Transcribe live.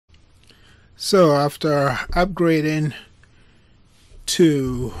So after upgrading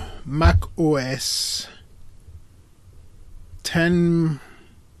to macOS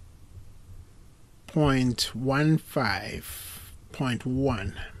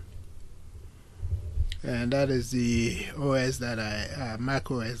 10.15.1, and that is the OS that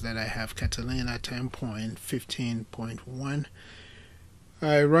macOS that I have, Catalina 10.15.1.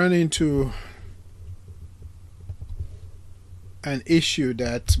 I run into an issue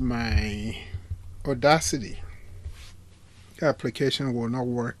that my Audacity application will not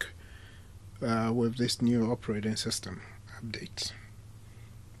work with this new operating system update.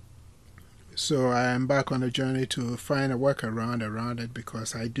 So I am back on a journey to find a workaround around it,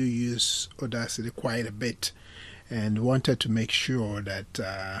 because I do use Audacity quite a bit and wanted to make sure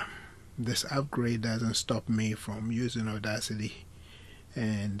that this upgrade doesn't stop me from using Audacity,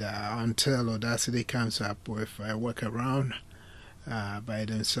 and until Audacity comes up with a workaround by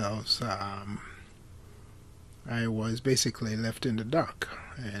themselves, I was basically left in the dark,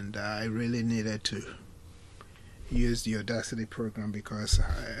 and I really needed to use the Audacity program because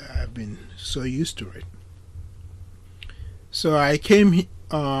I've been so used to it. So I came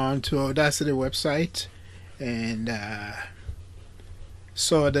on to Audacity website and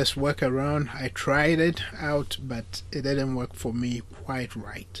saw this workaround. I tried it out, but it didn't work for me quite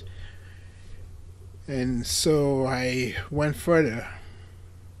right. And so I went further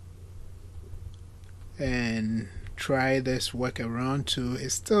and tried this workaround too. It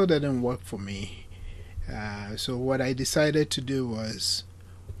still didn't work for me. So what I decided to do was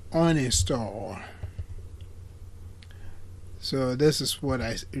uninstall. So this is what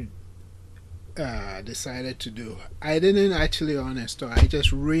I decided to do. I didn't actually uninstall. I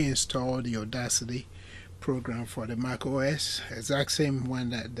just reinstalled the Audacity program for the Mac OS, exact same one,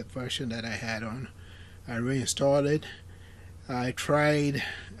 that the version that I had on. I reinstalled it. I tried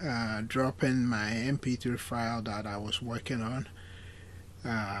dropping my MP3 file that I was working on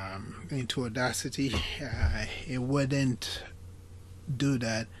into Audacity. It wouldn't do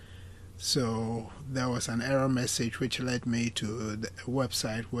that, so there was an error message which led me to the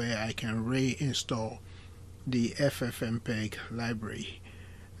website where I can reinstall the FFmpeg library.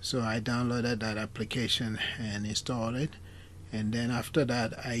 So I downloaded that application and installed it, and then after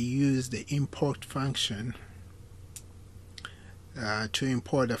that I used the import function to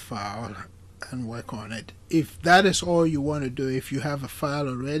import a file and work on it. If that is all you want to do, if you have a file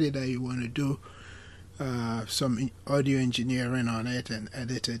already that you want to do some audio engineering on it and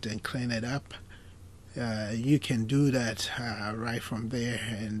edit it and clean it up, you can do that right from there,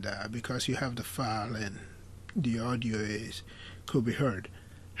 and because you have the file and the audio could be heard.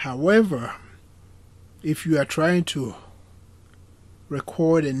 However, if you are trying to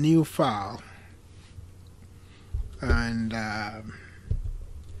record a new file, and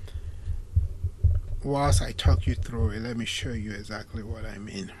whilst I talk you through it, let me show you exactly what I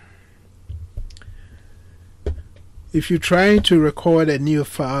mean. If you're trying to record a new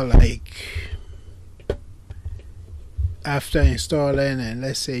file, like after installing, and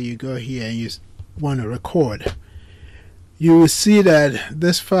let's say you go here and you want to record, you will see that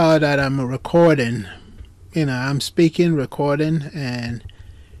this file that I'm recording, I'm speaking, recording, and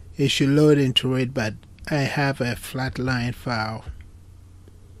it should load into it, but I have a flatline file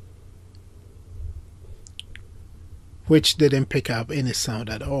which didn't pick up any sound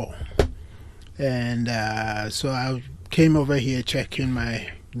at all. And so I came over here checking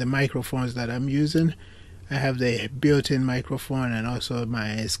the microphones that I'm using. I have the built-in microphone and also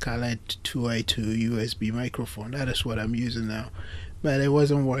my Scarlett 2i2 USB microphone. That is what I'm using now, but it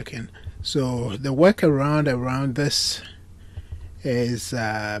wasn't working. So the workaround around this is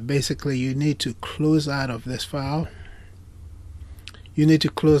basically you need to close out of this file. You need to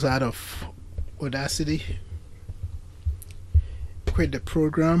close out of Audacity, quit the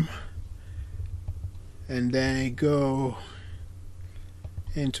program, and then go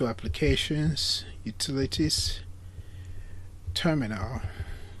into Applications, Utilities, Terminal,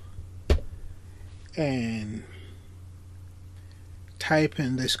 and type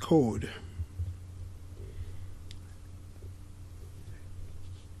in this code.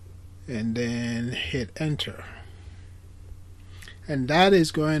 And then hit enter, and that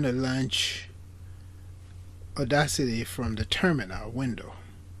is going to launch Audacity from the terminal window.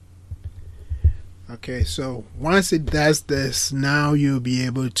 Okay, so once it does this, now you'll be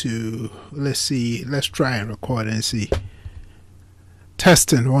able to, let's try and record and see.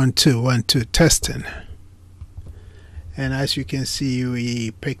 Testing, 1 2 1 2, testing. And as you can see,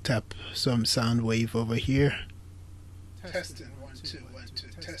 we picked up some sound wave over here. Testing, 1 2 1 2,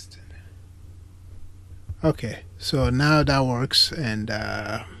 testing. Okay, so now that works, and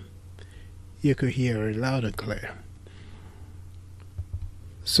you could hear it loud and clear.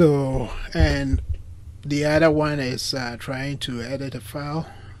 So, and the other one is trying to edit a file.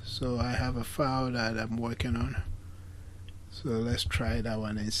 So I have a file that I'm working on. So let's try that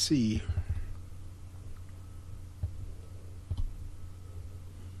one and see.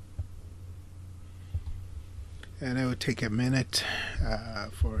 And it will take a minute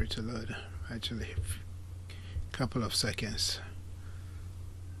for it to load. Actually, a couple of seconds.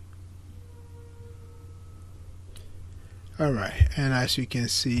 Alright, and as you can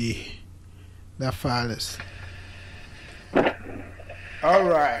see, that file is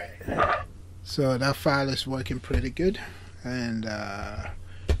alright. So that file is working pretty good, and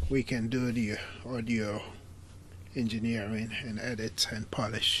we can do the audio engineering and edit and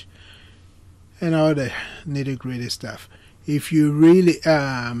polish and all the nitty-gritty stuff. If you really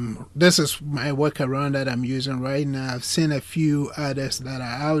this is my workaround that I'm using right now. I've seen a few others that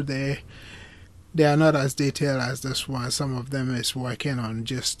are out there. They are not as detailed as this one. Some of them is working on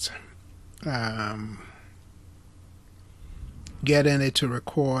just getting it to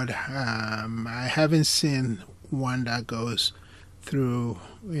record. I haven't seen one that goes through,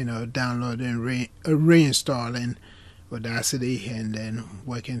 you know, downloading, reinstalling Audacity and then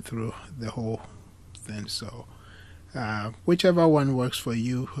working through the whole thing. So whichever one works for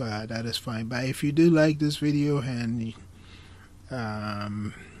you, that is fine. But if you do like this video, and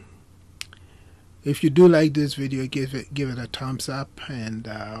if you do like this video, give it a thumbs up, and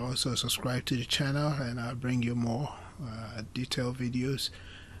also subscribe to the channel, and I'll bring you more detailed videos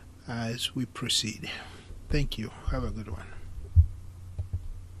as we proceed. Thank you. Have a good one.